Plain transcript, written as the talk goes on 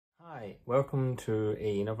Hi, welcome to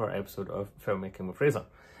another episode of Filmmaking with Fraser.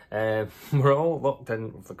 We're all locked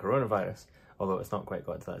in with the coronavirus, although it's not quite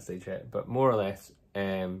got to that stage yet, but more or less,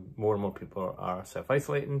 more and more people are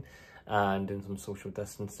self-isolating and doing some social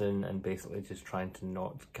distancing and basically just trying to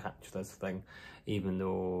not catch this thing, even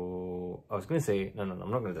though I was going to say, no, I'm not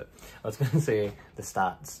going to do it. I was going to say the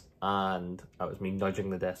stats, and that was me nudging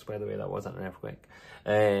the desk, by the way, that wasn't an earthquake.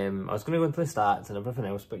 I was going to go into the stats and everything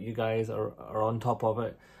else, but you guys are on top of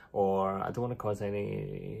it, or I don't want to cause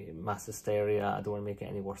any mass hysteria. I don't want to make it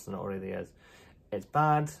any worse than it already is. It's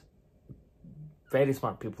bad. Very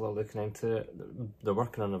smart people are looking into it. They're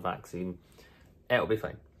working on a vaccine. It'll be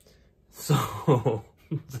fine. So,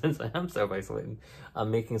 since I am self-isolating,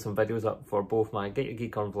 I'm making some videos up for both my Get Your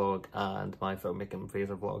Geek On vlog and my Filmmaking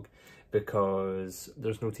Fraser vlog, because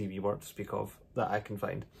there's no TV work to speak of that I can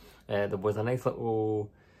find. There was a nice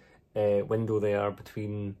little window there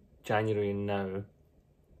between January and now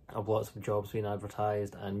of lots of jobs being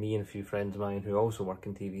advertised, and me and a few friends of mine who also work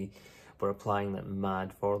in TV were applying like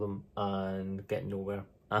mad for them and getting nowhere.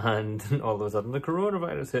 And all of a sudden the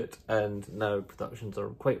coronavirus hit, and now productions are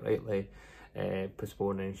quite rightly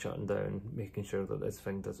postponing, shutting down, making sure that this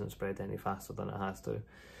thing doesn't spread any faster than it has to.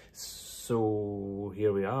 So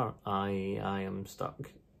here we are. I am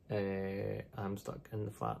stuck. I'm stuck in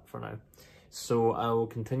the flat for now. So I will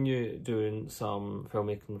continue doing some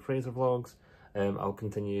Filmmaking with Fraser vlogs. I'll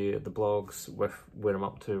continue the blogs with where I'm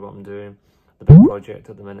up to, what I'm doing. The big project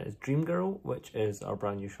at the minute is Dream Girl, which is our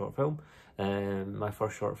brand new short film. My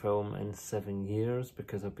first short film in 7 years,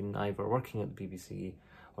 because I've been either working at the BBC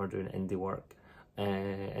or doing indie work,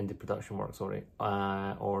 indie production work, sorry,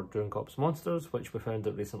 or doing Cops Monsters, which we found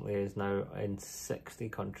out recently is now in 60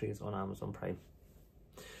 countries on Amazon Prime.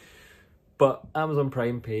 But Amazon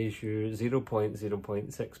Prime pays you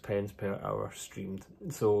 0.06 pence per hour streamed.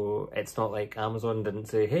 So it's not like Amazon didn't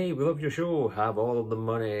say, hey, we love your show, have all of the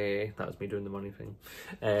money. That's me doing the money thing.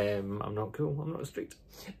 I'm not cool, I'm not a street.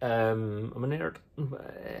 I'm a nerd.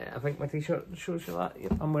 I think my t-shirt shows you that.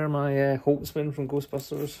 Yep, I'm wearing my Holtzman from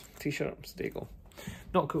Ghostbusters t-shirt. So there you go.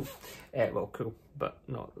 Not cool. Well, cool, but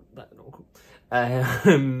not cool.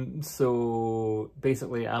 So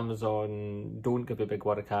basically Amazon don't give you a big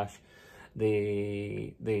wad of cash.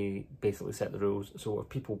 They basically set the rules, so if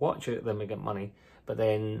people watch it then we get money, but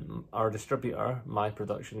then our distributor, My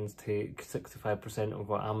Productions, take 65% of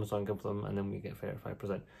what Amazon give them, and then we get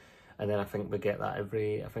 35%, and then I think we get that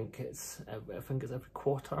every, I think it's every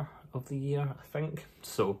quarter of the year, I think.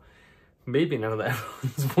 So maybe now that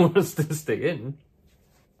everyone's forced to stay in,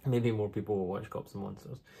 maybe more people will watch Cops and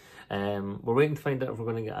Monsters. We're waiting to find out if we're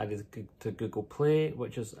going to get added to Google Play,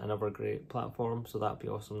 which is another great platform, so that'd be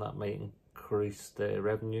awesome. That might increase the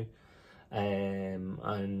revenue.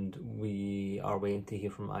 And we are waiting to hear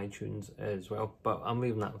from iTunes as well, but I'm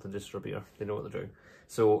leaving that with the distributor. They know what they're doing.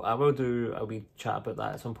 So I will do a wee chat about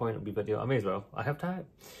that at some point. It'll be video. I may as well. I have time.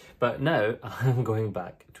 But now I'm going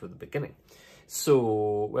back to the beginning.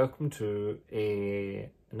 So welcome to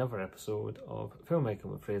another episode of Filmmaking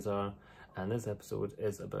with Fraser, and this episode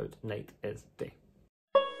is about Night is Day.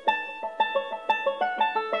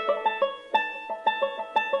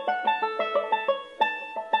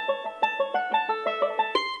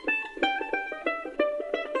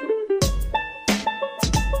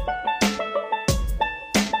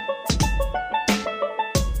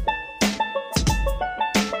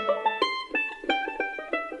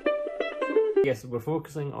 Yes, we're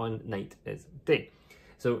focusing on Night is Day.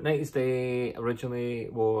 So Night is Day originally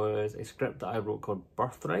was a script that I wrote called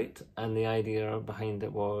Birthright, and the idea behind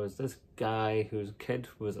it was this guy whose kid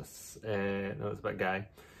was a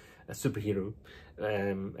superhero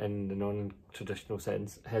in the non-traditional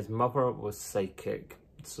sense. His mother was psychic,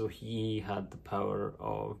 so he had the power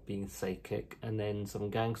of being psychic, and then some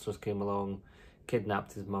gangsters came along,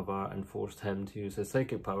 kidnapped his mother and forced him to use his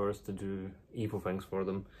psychic powers to do evil things for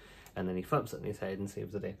them, and then he flips it in his head and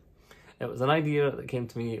saves the day. It was an idea that came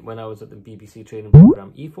to me when I was at the BBC training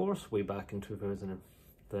programme E-Force way back in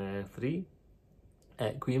 2003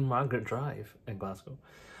 at Queen Margaret Drive in Glasgow.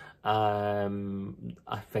 I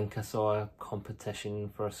think I saw a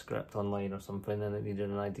competition for a script online or something, and it needed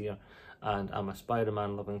an idea, and I'm a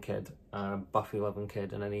Spider-Man loving kid, a Buffy loving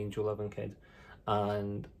kid, and an Angel loving kid,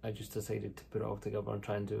 and I just decided to put it all together and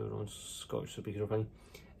try and do our own Scottish superhero thing.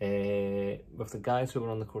 With the guys who were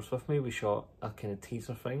on the course with me, we shot a kind of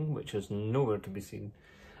teaser thing, which is nowhere to be seen,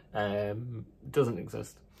 doesn't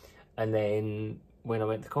exist. And then when I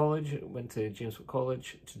went to college, went to James Cook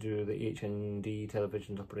College to do the HND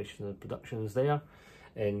television operations and productions there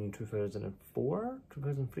in 2004,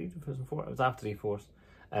 2003, 2004, it was after E-Force.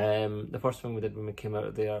 The first thing we did when we came out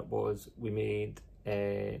of there was we made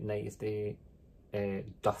Night is Day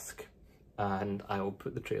Dusk, and I will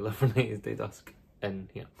put the trailer for Night is Day Dusk in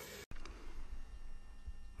here.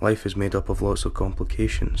 Life is made up of lots of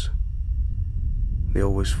complications. They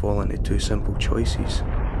always fall into two simple choices.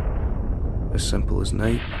 As simple as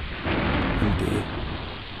night and day.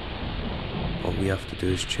 All we have to do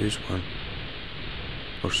is choose one,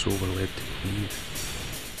 or so we're led to believe.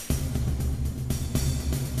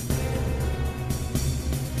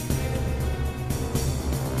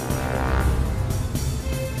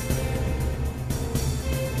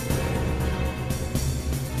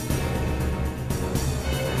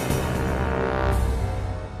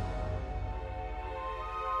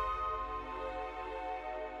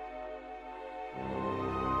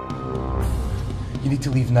 You need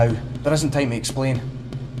to leave now. There isn't time to explain.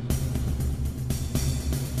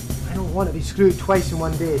 I don't want to be screwed twice in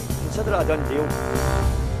one day. Consider it a done deal.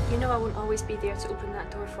 You know I won't always be there to open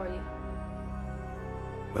that door for you.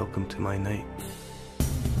 Welcome to my night.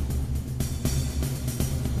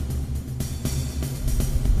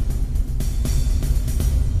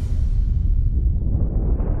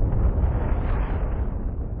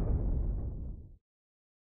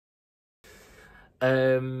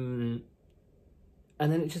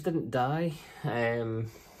 And then it just didn't die.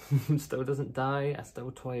 Still doesn't die. I still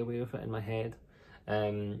toy away with it in my head.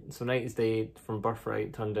 So Night is Day from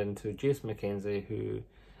Birthright turned into Jason Mackenzie, who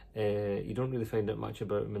you don't really find out much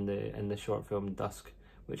about him in the short film Dusk,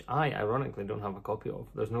 which I ironically don't have a copy of.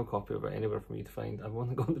 There's no copy of it anywhere for me to find. I've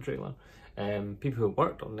only got the trailer. People who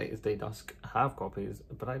worked on Night is Day Dusk have copies,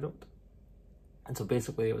 but I don't. And so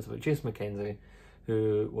basically it was about Jason Mackenzie,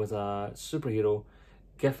 who was a superhero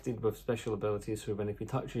gifted with special abilities, so when if he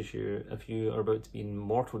touches you, if you are about to be in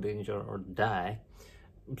mortal danger or die,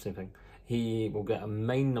 same thing, he will get a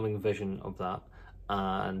mind-numbing vision of that,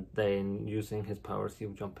 and then using his powers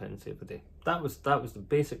he'll jump in and save the day. That was the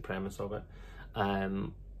basic premise of it.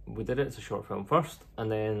 We did it as a short film first,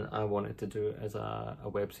 and then I wanted to do it as a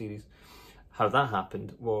web series. How that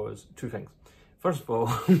happened was two things. First of all,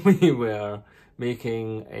 we were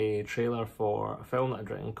making a trailer for a film that I'd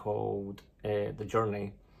written called The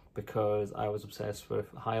Journey, because I was obsessed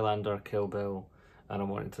with Highlander, Kill Bill, and I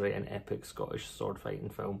wanted to write an epic Scottish sword fighting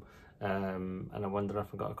film. And I wonder if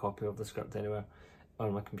I got a copy of the script anywhere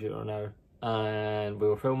on my computer now. And we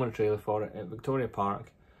were filming a trailer for it at Victoria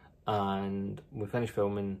Park, and we finished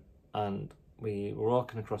filming and we were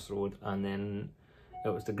walking across the road, and then it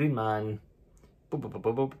was the green man, boop, boop, boop,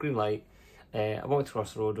 boop, boop, green light. I walked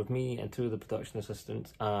across the road with me and two of the production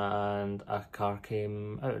assistants, and a car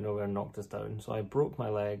came out of nowhere and knocked us down. So I broke my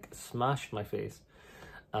leg, smashed my face,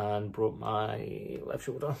 and broke my left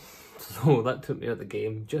shoulder. So that took me out of the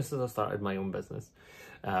game just as I started my own business.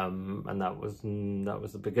 And that was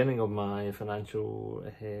the beginning of my financial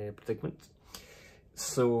predicament.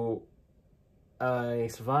 So I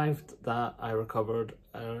survived that, I recovered,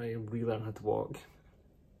 and I relearned how to walk.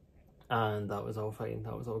 And that was all fine,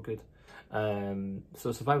 that was all good. So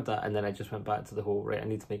I survived that, and then I just went back to the whole, right, I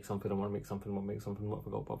need to make something, I want to make something, what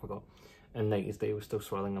I forgot. And Night is Day was still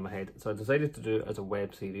swirling in my head. So I decided to do it as a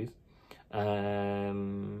web series. I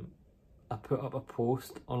put up a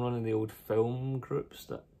post on one of the old film groups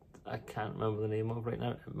that I can't remember the name of right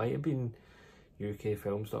now. It might have been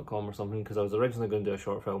ukfilms.com or something, because I was originally going to do a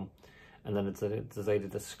short film, and then I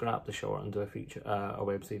decided to scrap the short and do a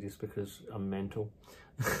web series because I'm mental.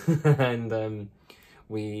 And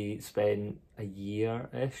we spent a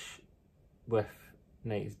year-ish with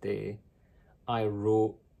Night is Day. I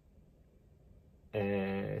wrote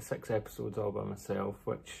 6 episodes all by myself,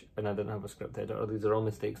 and I didn't have a script editor. These are all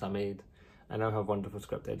mistakes I made. I now have wonderful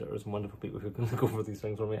script editors and wonderful people who can look over these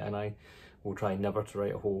things for me, and I will try never to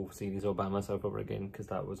write a whole series all by myself ever again, because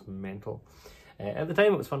that was mental. At the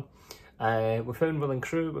time it was fun. We found willing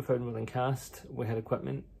crew, we found willing cast, we had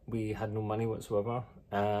equipment, we had no money whatsoever,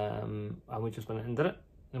 and we just went and did it,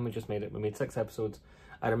 and we just made it. We made 6 episodes.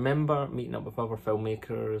 I remember meeting up with other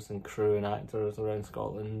filmmakers and crew and actors around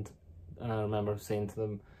Scotland, and I remember saying to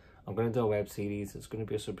them, I'm going to do a web series, it's going to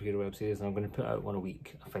be a superhero web series, and I'm going to put out one a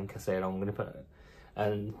week. I think I said I'm going to put it.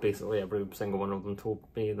 And basically every single one of them told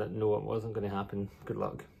me that no, it wasn't going to happen. Good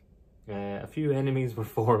luck. A few enemies were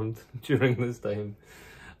formed during this time.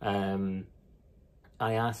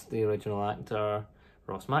 I asked the original actor,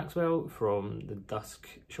 Ross Maxwell, from the Dusk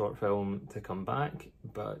short film to come back,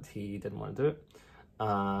 but he didn't want to do it.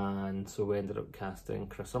 And so we ended up casting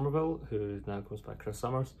Chris Somerville, who now goes by Chris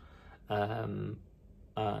Summers. And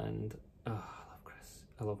I love Chris.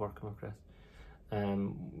 I love working with Chris.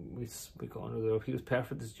 We got on really well. He was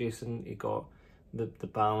perfect as Jason. He got the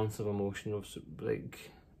balance of emotion of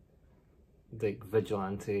like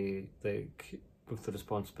vigilante, like with the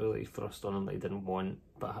responsibility thrust on him that he didn't want,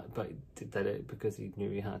 but he did it because he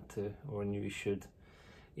knew he had to, or knew he should.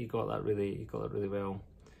 He got that really well.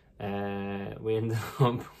 We ended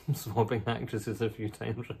up swapping actresses a few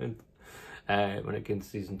times around. When it came to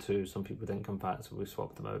season 2, some people didn't come back, so we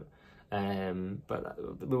swapped them out. But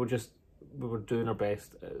we were doing our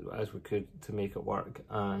best as we could to make it work.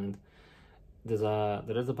 And there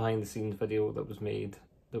is a behind the scenes video that was made,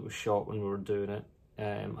 that was shot when we were doing it.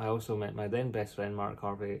 I also met my then best friend Mark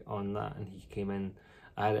Harvey on that, and he came in.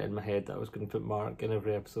 I had it in my head that I was going to put Mark in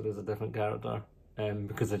every episode as a different character,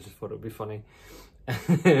 because I just thought it would be funny.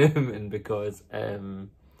 And because Sam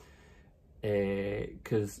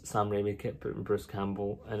Raimi kept putting Bruce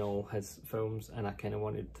Campbell in all his films, and I kind of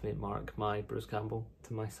wanted to make Mark my Bruce Campbell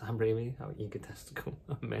to my Sam Raimi. How egotistical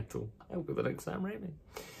and mental. I'll be the next Sam Raimi.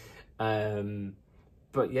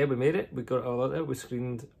 But yeah, we made it. We got it all out there. We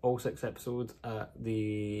screened all 6 episodes at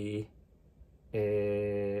the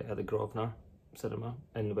Grosvenor Cinema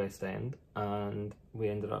in the West End, and we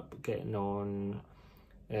ended up getting on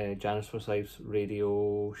Janice Forsyth's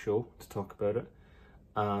radio show to talk about it.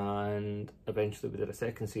 And eventually we did a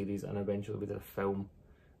second series, and eventually we did a film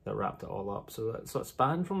that wrapped it all up. So it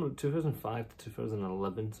spanned from 2005 to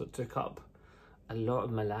 2011, so it took up a lot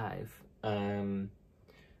of my life.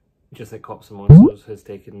 Just like Cops and Monsters has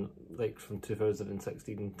taken, like, from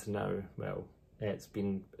 2016 to now. Well,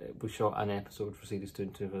 we shot an episode for series 2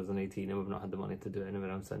 in 2018, and we've not had the money to do it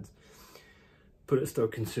anywhere else since. But it still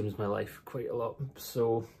consumes my life quite a lot.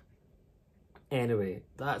 So anyway,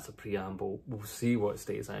 that's a preamble. We'll see what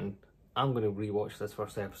stays in. I'm going to rewatch this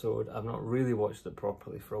first episode. I've not really watched it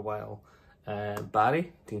properly for a while.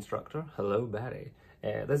 Barry, Teen Structor. Hello, Barry.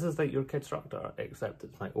 This is like your Kid Structor, except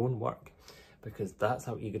it's my own work, because that's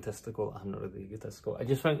how egotistical. I'm not really egotistical. I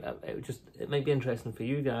just found it might be interesting for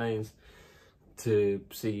you guys to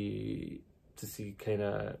see kind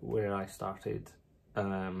of where I started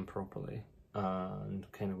properly,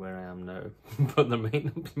 and kind of where I am now. But there might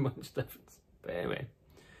not be much difference. But anyway,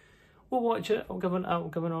 we'll watch it. I'll give an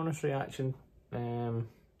honest reaction, and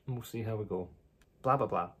we'll see how we go. Blah blah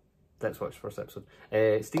blah. Let's watch the first episode.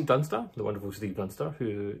 Steve Dunster, the wonderful Steve Dunster,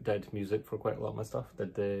 who did music for quite a lot of my stuff,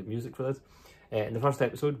 did the music for this. In the first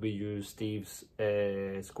episode, we used Steve's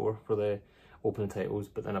score for the opening titles,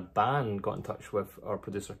 but then a band got in touch with our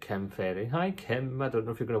producer Kim Ferry. Hi Kim, I don't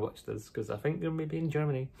know if you're going to watch this, because I think you're maybe in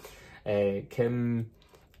Germany. Kim,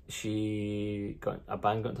 a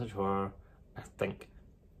band got in touch with her, I think,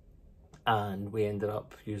 and we ended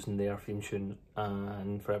up using their theme tune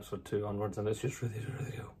and for episode 2 onwards, and it's just really,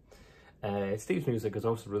 really cool. Steve's music is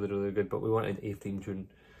also really, really good, but we wanted a theme tune.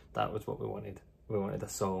 That was what we wanted. We wanted a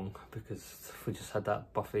song, because we just had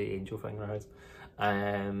that Buffy Angel thing in our heads.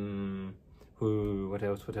 What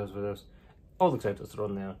else? All the credits are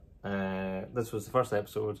on there. This was the first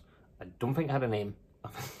episode. I don't think it had a name.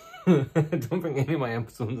 I don't think any of my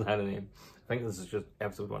episodes had a name. I think this is just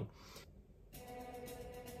episode 1.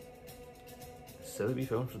 Silly Bee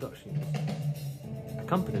Films Productions. A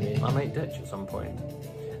company name I might ditch at some point.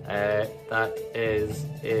 That is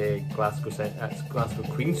that's Glasgow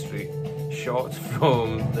Queen Street, shot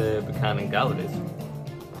from the Buchanan Galleries.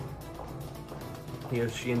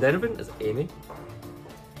 Here's Shane Donovan as Amy.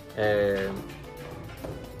 And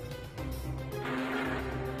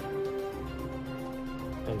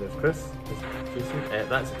there's Chris as Jason.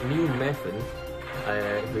 That's Neil Meffin,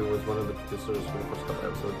 who was one of the producers for the first couple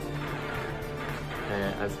of episodes,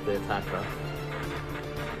 as the attacker.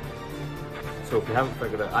 So if you haven't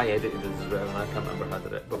figured out, I edited it as well, and I can't remember how I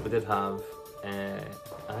did it, but we did have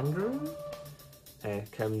Andrew,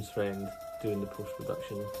 Kim's friend, doing the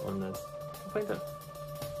post-production on this. I'll find it.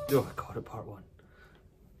 Oh, I got it, part 1.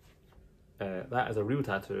 That is a real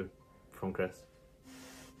tattoo from Chris.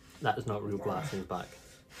 That is not real glass in his back.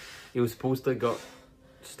 He was supposed to have got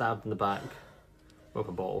stabbed in the back with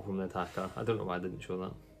a bottle from the attacker. I don't know why I didn't show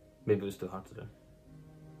that. Maybe it was too hard to do.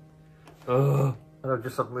 Oh, and I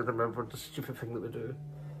just suddenly remembered the stupid thing that we do.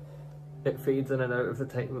 It fades in and out of the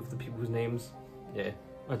title of the people's names. Yeah,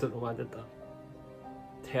 I don't know why I did that.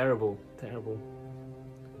 Terrible, terrible.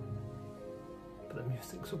 But the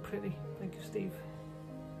music's so pretty. Thank you, Steve.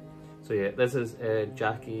 So yeah, this is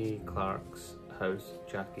Jackie Clark's house.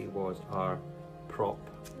 Jackie was our prop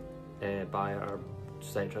by our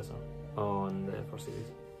set dresser on the first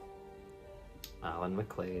series. Alan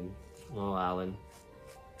McLean. Oh, Alan.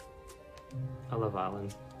 I love Alan.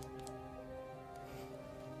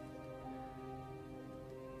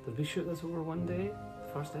 Did we shoot this over one day?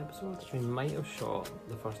 The first episode? We might have shot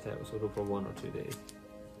the first episode over 1 or 2 days.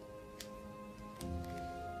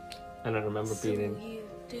 And I remember being in... You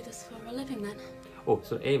do this for a living then? Oh,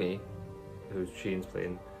 so Amy who Shane's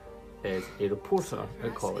playing, is a reporter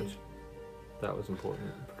at college. That was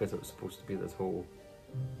important because it was supposed to be this whole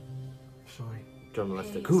Sorry.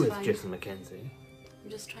 journalistic. Hey, Who it's is fine. Jason McKenzie? I'm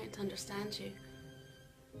just trying to understand you.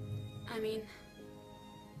 I mean,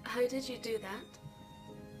 how did you do that?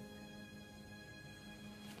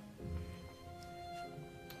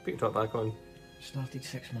 Put your top back on. Started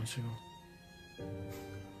 6 months ago.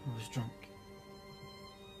 I was drunk.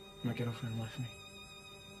 My girlfriend left me.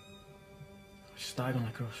 I was staggering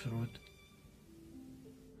across the road.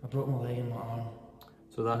 I broke my leg and my arm.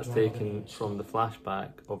 So that's I'd taken rather- from the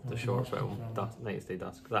flashback of the I'd short rather film, film. Night's Day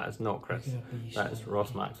Dusk. That is not Chris. That is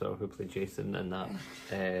Ross Maxwell who played Jason in that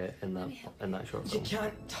in that short You film.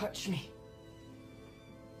 can't touch me.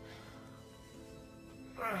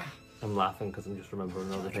 I'm laughing because I'm just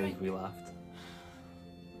remembering all the times we laughed.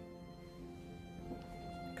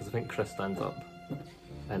 Because I think Chris stands up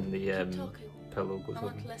and the Keep talking. pillow goes I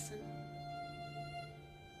want on. to listen.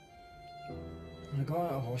 When I got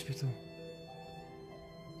out of hospital,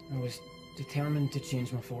 I was determined to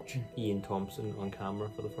change my fortune. Ian Thompson on camera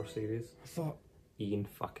for the first series. I thought Ian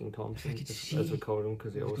fucking Thompson, If I could as we call him,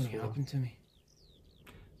 because he it was always going to swore. happen to me.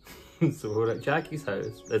 So we're at Jackie's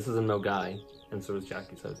house. This is in Milgai, and so is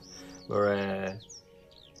Jackie's house. We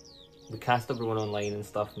cast everyone online and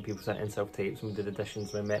stuff, and people sent in self tapes, and we did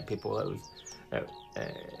additions. And we met people.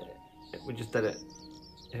 We just did it.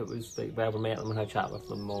 It was like we ever met them and had a chat with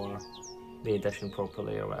them, or the audition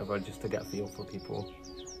properly or whatever, just to get a feel for people.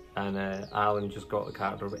 And Alan just got the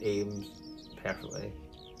character of Ames perfectly.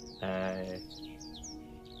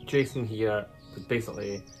 Jason here was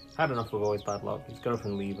basically had enough of all his bad luck. His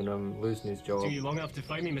girlfriend leaving him, losing his job, Took you long enough to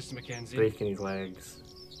find me, Mr. Mackenzie. breaking his leg.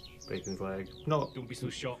 Don't be so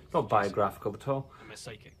shocked. Not biographical at all. I'm a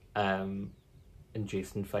psychic. And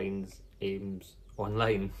Jason finds Ames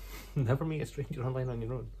online. Never meet a stranger online on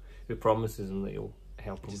your own. Who promises him that he'll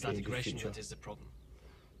help It him is that change his aggression future. that is the problem.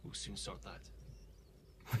 We'll soon sort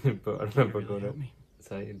that. But I remember Really going helped me.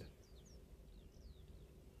 outside.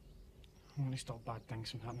 I want to stop bad things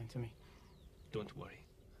from happening to me. Don't worry.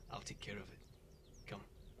 I'll take care of it. Come,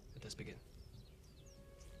 let us begin.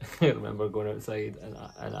 I remember going outside and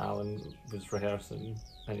Alan was rehearsing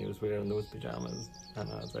and he was wearing those pyjamas and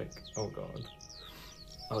I was like, oh god.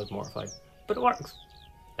 I was mortified. But it works.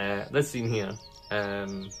 This scene here,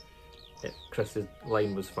 Chris's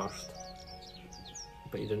line was first.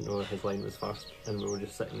 But he didn't know his line was first and we were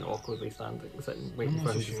just sitting awkwardly sitting waiting I'm for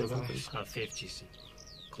not him so to say sure about something. this. Have faith, Jason.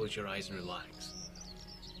 Close your eyes and relax.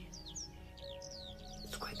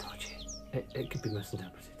 It's quite dodgy. It could be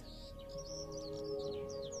misinterpreted.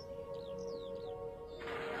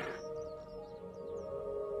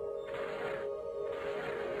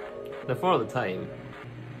 Now for the time,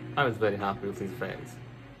 I was very happy with these effects.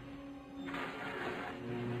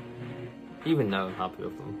 Even now I'm happy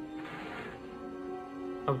with them.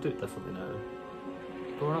 I would do it differently now.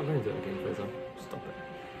 But we're not going to do it again, Fraser. Stop it.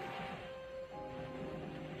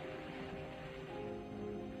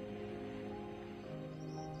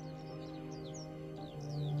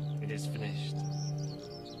 It is finished.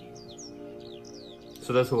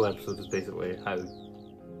 So this whole episode is basically how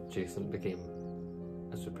Jason became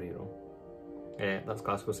a superhero. That's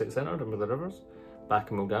Glasgow City Centre, under the rivers.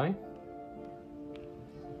 Back in Milgai.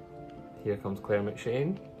 Here comes Claire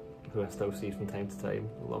McShane, who I still see from time to time.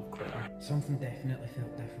 Love Claire. Something definitely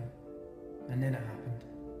felt different. And then it happened.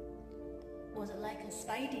 Was it like a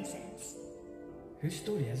spidey sense? Whose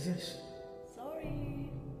story is this? Sorry.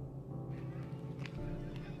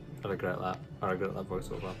 I regret that. I regret that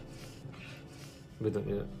voiceover. We don't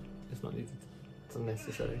need it. It's not needed. It's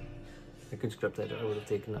unnecessary. A good script editor would have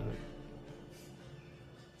taken that out.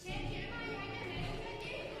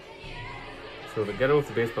 So the girl with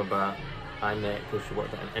the baseball bat I met because she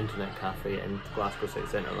worked at an internet cafe in Glasgow City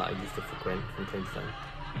Centre that I used to frequent from time to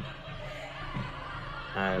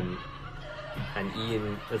time. And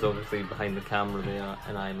Ian is obviously behind the camera there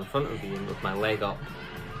and I'm in front of Ian with my leg up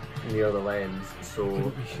near the lens so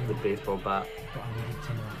the baseball bat But I needed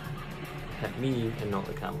to know. hit me and not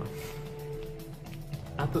the camera.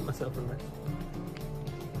 I put myself in risk.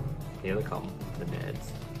 Here they come, the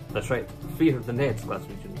Neds. That's right, fear of the Neds,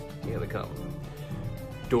 Glaswegians. Here they come.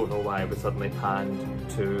 Don't know why we suddenly panned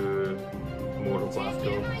to more of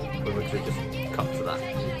Glasgow, but we could just cut to that.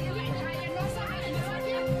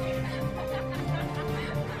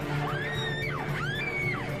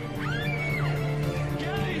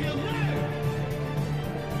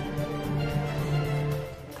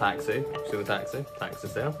 Taxi, see the taxi?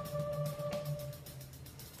 Taxi's there.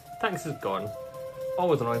 Taxi's gone.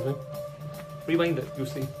 Always annoys me. Rewind it, you'll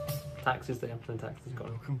see. Taxi's there, then taxi's gone.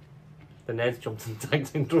 Welcome. The Neds jumped in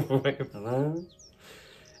taxi and drove away. Hello.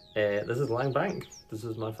 This is Lang Bank. This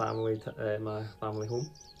is my family home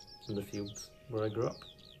in the fields where I grew up.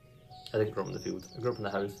 I didn't grow up in the fields. I grew up in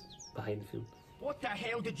the house behind the field. What the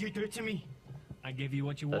hell did you do to me? I gave you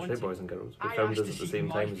what you That's wanted. right, boys and girls. We I filmed asked this to at the see same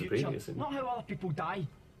my time as the future, previous scene. not how other people die.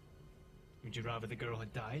 Would you rather the girl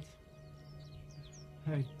had died?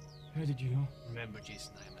 How did you know? Remember,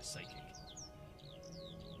 Jason, I am a psychic.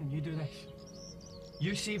 And you do this?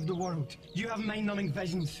 You save the world. You have mind-numbing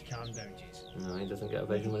visions. Calm down, Jason. No, he doesn't get a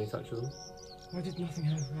vision when he touches them. Why did nothing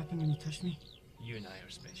happen when you touched me? You and I are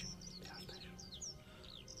special. They are special.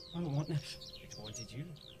 I don't want this. It wanted you.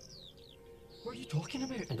 What are you talking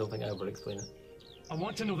about? I don't think I ever explain it. I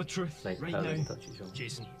want to know the truth Like right how they now. can touch each other.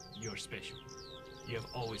 Jason, you're special. You have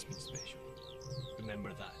always been special. Remember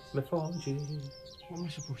that. Mythology. What am I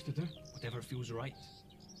supposed to do? Whatever feels right.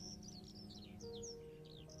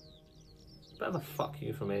 Bit of a fuck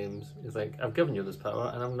you from Ames. He's like, I've given you this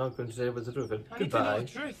power and I'm not going to say what's the truth. I need to know Goodbye. the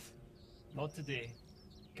truth. Not today.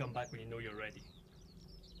 Come back when you know you're ready.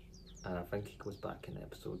 And I think he goes back in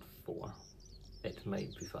episode 4. It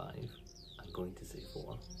might be 5. I'm going to say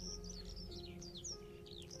 4.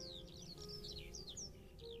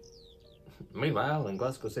 Meanwhile, in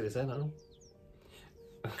Glasgow City Centre,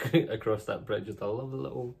 across that bridge is a lovely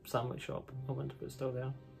little sandwich shop. I wonder if it's still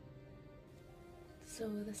there. So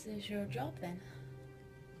this is your job then?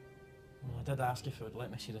 Well, I did ask if it would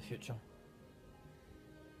let me see the future.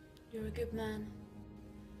 You're a good man.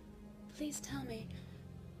 Please tell me,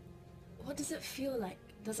 what does it feel like?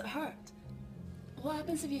 Does it hurt? What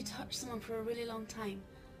happens if you touch someone for a really long time?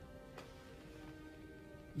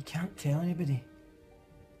 You can't tell anybody.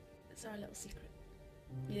 It's our little secret.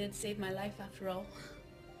 You did save my life after all.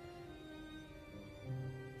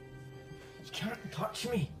 You can't touch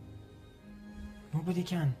me. Nobody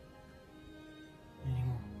can.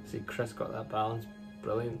 Anymore. See, Chris got that balance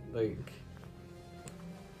brilliant. Like,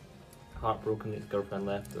 heartbroken that his girlfriend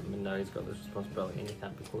left him, and now he's got this responsibility and he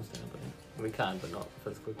can't be close to anybody. We can, but not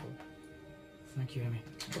physically close. Thank you, Amy.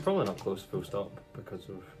 We're probably not close full stop because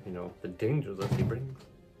of, you know, the dangers that he brings.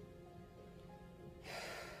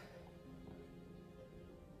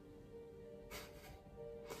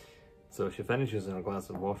 So she finishes in a glass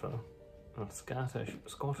of water, a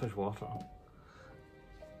Scottish water.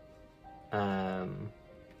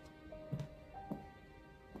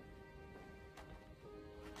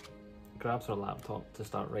 Grabs her laptop to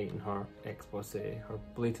start writing her expose, her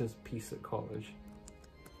latest piece at college.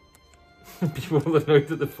 People were annoyed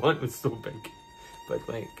that the font was so big, but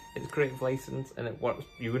like, it's creative license and it works.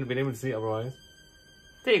 You wouldn't have been able to see it otherwise.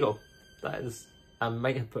 There you go. That is, I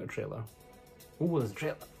might have put a trailer. Oh, there's a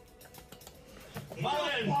trailer.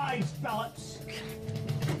 Wise, Phillips!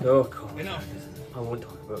 Oh god. Enough. I won't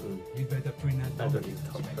talk about them. You'd better bring that I don't need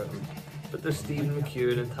to talk about them. But there's Stephen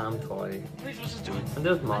McHugh and Tam Toy. And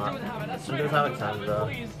there's Mark. And there's Alexandra.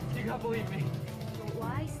 Please, you can't believe me.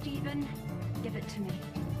 Why, Stephen? Give it to me.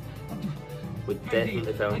 We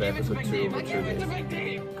definitely found episode 2 over 2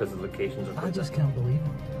 days because the locations are I just can't believe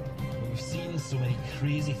it. We've seen so many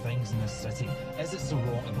crazy things in this city. Is it so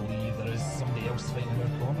wrong to believe there is somebody else fighting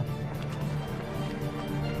our corner?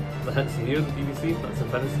 That's near the BBC, that's in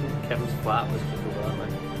Finiston. Kim's flat was just over that way.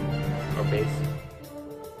 Or base.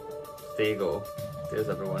 There you go. There's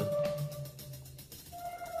everyone.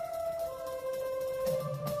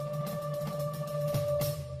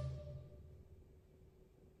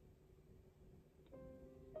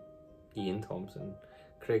 Ian Thompson.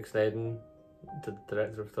 Craig Sneddon, the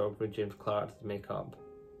director of photography. James Clark did the makeup.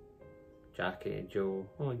 Jackie, Joe.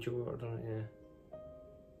 Oh, Joe, I don't know, yeah.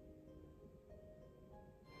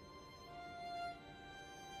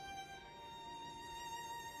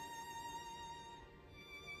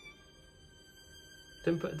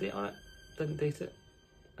 Didn't put a date on it. Didn't date it.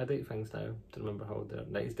 I date things now to remember how they're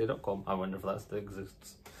 90sday.com. I wonder if that still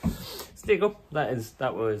exists. So there you go. That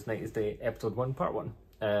was 90s Day episode 1 part 1.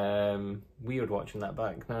 Weird watching that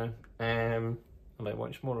back now. I might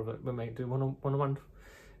watch more of it. We might do one a month.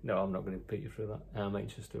 No, I'm not going to put you through that. I might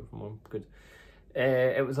just do it for one. Good.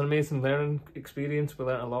 It was an amazing learning experience. We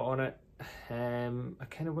learned a lot on it. I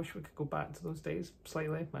kind of wish we could go back to those days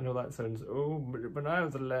slightly. I know that sounds, oh, but when I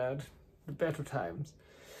was a lad, the better times.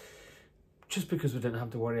 Just because we didn't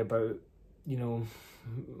have to worry about, you know,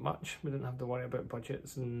 much. We didn't have to worry about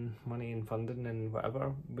budgets and money and funding and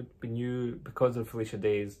whatever. We knew, because of Felicia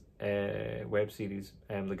Day's web series,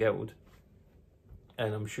 The Guild,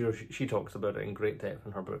 and I'm sure she talks about it in great depth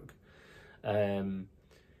in her book,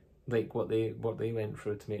 like what they went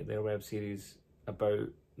through to make their web series about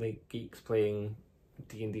like geeks playing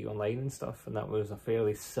D&D online and stuff, and that was a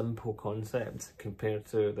fairly simple concept compared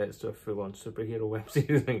to let's do a full-on superhero web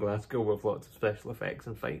series in Glasgow with lots of special effects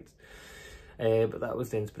and fights. But that was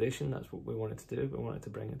the inspiration. That's what we wanted to do. We wanted to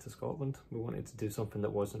bring it to Scotland. We wanted to do something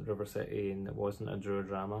that wasn't River City, and it wasn't a Druid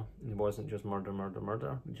drama, and it wasn't just murder, murder,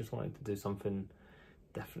 murder. We just wanted to do something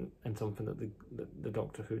different and something that the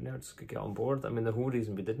Doctor Who nerds could get on board. I mean, the whole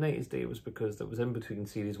reason we did 90s Day was because it was in between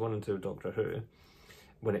series 1 and 2 of Doctor Who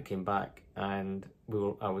when it came back, and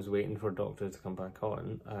I was waiting for Doctor to come back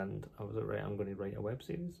on, and I was like, right, I'm going to write a web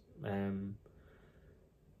series. And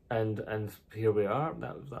here we are.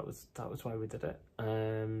 That was why we did it.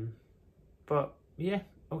 But yeah,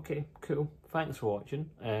 okay, cool. Thanks for watching.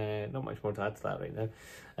 Not much more to add to that right now.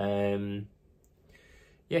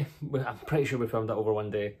 Yeah, I'm pretty sure we filmed that over one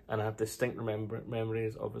day, and I have distinct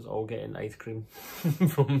memories of us all getting ice cream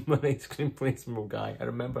from an ice cream place from a guy. I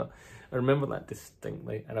remember that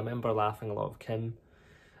distinctly. I remember laughing a lot of Kim.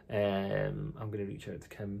 I'm going to reach out to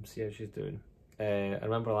Kim, see how she's doing. I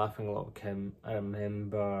remember laughing a lot with Kim. I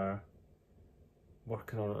remember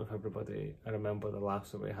working on it with everybody. I remember the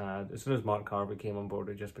laughs that we had. As soon as Mark Harvey came on board,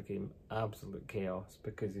 it just became absolute chaos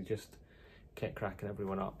because he just kept cracking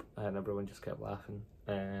everyone up and everyone just kept laughing.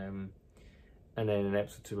 And then in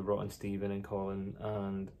episode 2 we brought in Stephen and Colin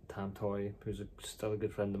and Tam Toy, who's still a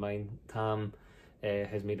good friend of mine. Tam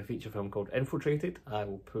has made a feature film called Infiltrated. I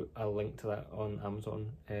will put a link to that on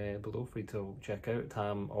Amazon below for you to check out.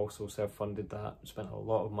 Tam also self-funded that, spent a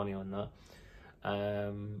lot of money on that,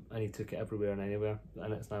 and he took it everywhere and anywhere,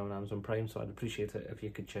 and it's now on Amazon Prime, so I'd appreciate it if you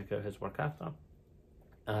could check out his work after.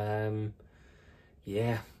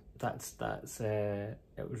 Yeah, that's it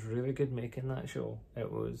was really good making that show.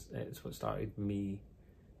 It's what started me.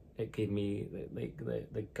 It gave me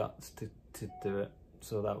the guts to do it.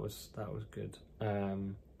 So that was good.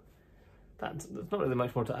 There's not really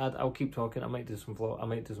much more to add. I'll keep talking. I might do some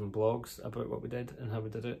blogs about what we did and how we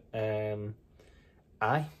did it. There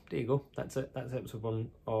you go. That's it. That's episode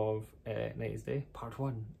 1 of 90s Day, part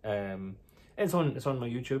 1. It's on my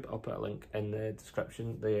YouTube. I'll put a link in the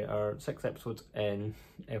description. There are 6 episodes in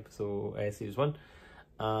series 1,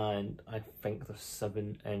 and I think there's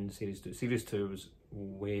 7 in series 2. Series 2 was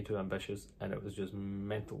way too ambitious, and it was just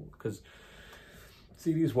mental because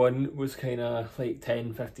series 1 was kind of like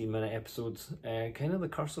 10-15 minute episodes. Kind of the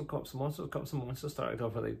Curse of Cops and Monsters. Cops and Monsters started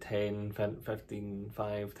off with like 10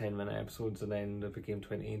 minute episodes, and then it became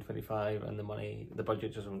 20 and 25, and the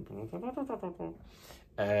budget just went.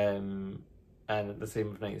 And the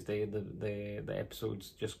same with 90s Day, the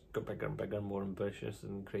episodes just got bigger and bigger, more ambitious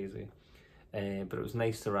and crazy. But it was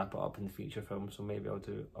nice to wrap it up in the feature film, so maybe I'll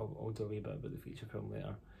do a wee bit about the feature film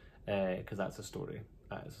later, because that's a story.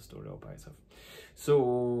 That is a story all by itself.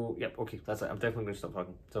 So, yep, okay, that's it. I'm definitely going to stop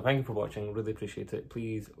talking. So thank you for watching, really appreciate it.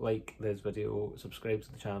 Please like this video, subscribe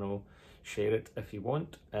to the channel, share it if you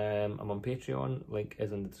want. I'm on Patreon, link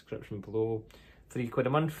is in the description below. £3 a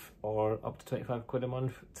month or up to 25 quid a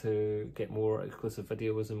month to get more exclusive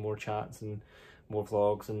videos and more chats and more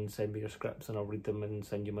vlogs, and send me your scripts and I'll read them and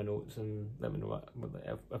send you my notes and let me know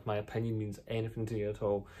if my opinion means anything to you at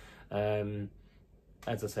all.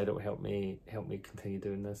 As I said, it will help me continue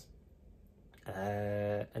doing this.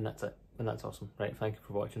 And that's it. And that's awesome. Right, thank you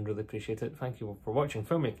for watching, really appreciate it. Thank you for watching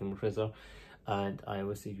Filmmaking with Fraser, and I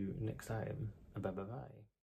will see you next time. Bye bye bye.